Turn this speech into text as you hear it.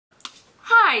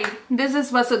Hi, this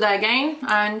is Vasudha again,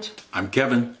 and I'm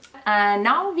Kevin. And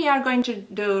now we are going to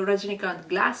do Rajinikanth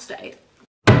glass style.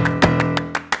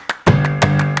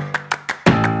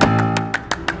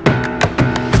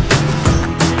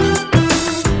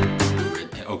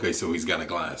 Okay, so he's got a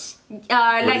glass.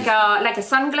 Like a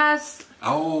sunglass.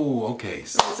 Oh, okay.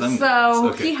 Sunglass. So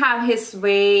okay. he have his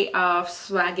way of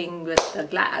swagging with the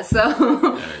glass. So,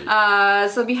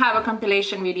 so we have a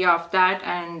compilation video of that,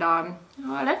 and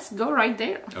let's go right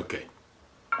there. Okay.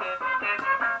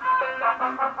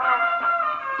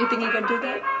 You think you can do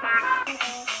that?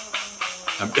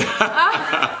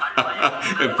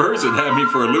 At first it had me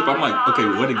for a loop. I'm like, okay,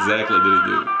 what exactly did he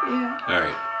do? Yeah. All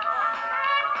right.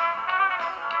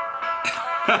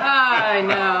 I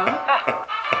know.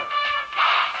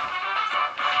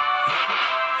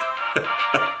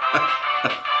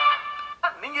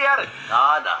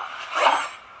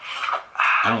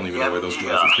 I don't even know where those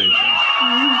glasses came from.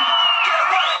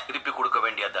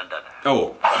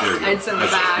 Oh, there you go. It's in the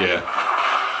back. Yeah.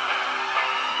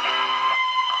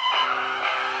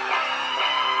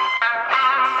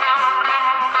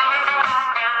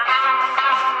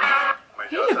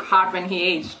 He looked hot when he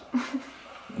aged.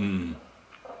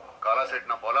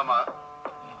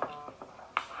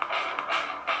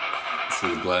 See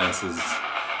the glasses.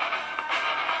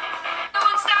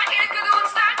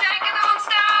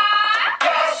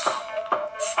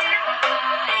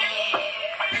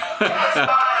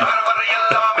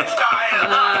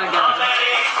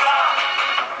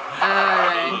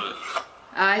 Alright.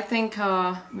 I think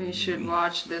we should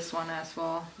watch this one as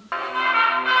well.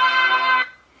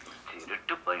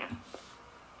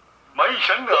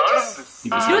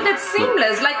 Dude, that's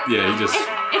seamless. Like, yeah, he just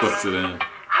puts it in.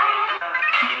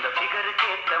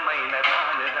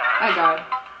 I got it.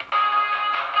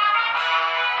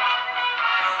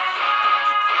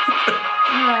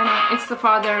 I know. It's the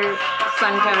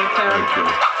father-son character.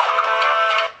 Okay.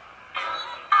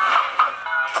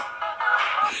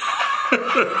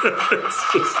 it's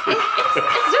just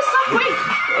so quick.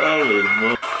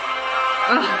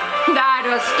 That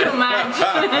was too much.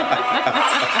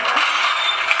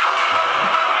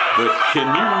 But can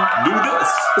you do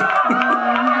this?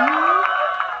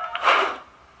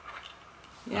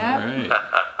 Yeah. All right.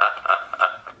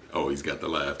 Oh, he's got the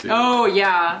laugh too. Oh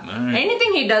yeah. Right.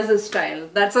 Anything he does is style.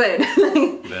 That's it.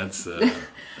 That's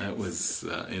that was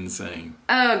insane.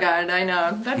 Oh God, I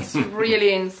know. That's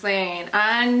really insane.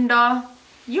 And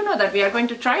you know that we are going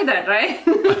to try that, right?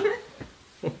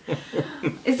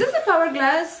 Is this a power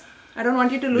glass? I don't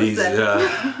want you to lose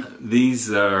that.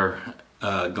 These are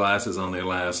glasses on their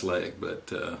last leg,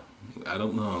 but I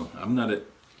don't know. I'm not at.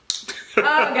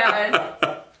 Oh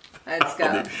God. Let's go.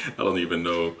 I don't even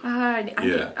know.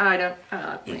 Yeah. I don't.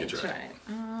 You can try.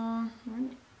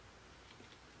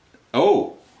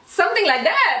 Oh. Something like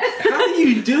that. How do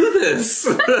you do this?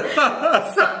 So,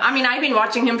 I mean, I've been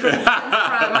watching him from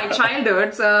my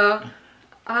childhood, so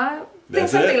think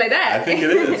something like that. I think it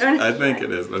is. I think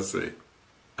it is. Let's see.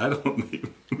 I don't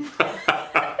even.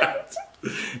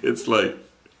 It's like.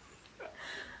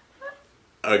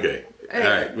 Okay. All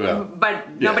right. Well.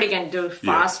 But nobody can do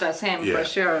fast as him for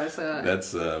sure. So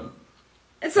that's.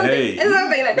 It's something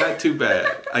like that. Not too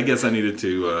bad. I guess I needed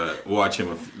to watch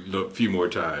him a few more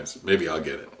times. Maybe I'll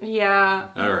get it. Yeah.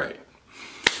 All right.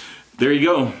 There you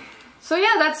go. So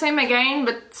yeah, that's him again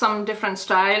with some different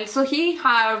style. So he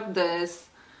have this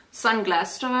sunglass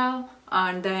style,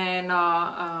 and then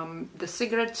the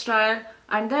cigarette style,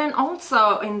 and then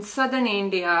also in southern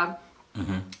India,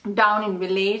 down in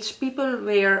village, people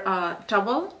wear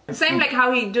towel. Same like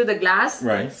how he do the glass.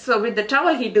 Right. So with the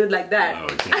towel, he do like that. Oh,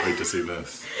 I can't wait to see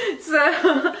this.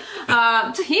 So,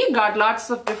 so he got lots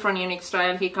of different unique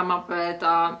style he come up with,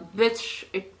 which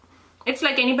it's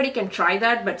like anybody can try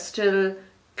that, but still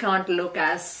can't look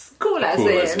as cool as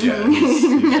him. Yeah,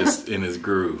 he's just in his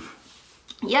groove.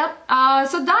 Yep.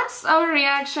 So that's our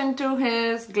reaction to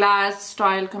his glass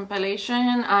style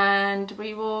compilation, and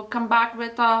we will come back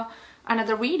with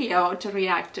another video to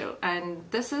react to. And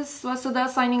this is Vasudha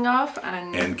signing off,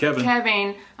 and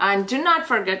Kevin. And do not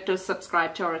forget to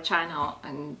subscribe to our channel,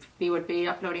 and we would be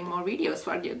uploading more videos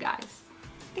for you guys.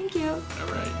 Thank you.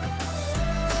 All right.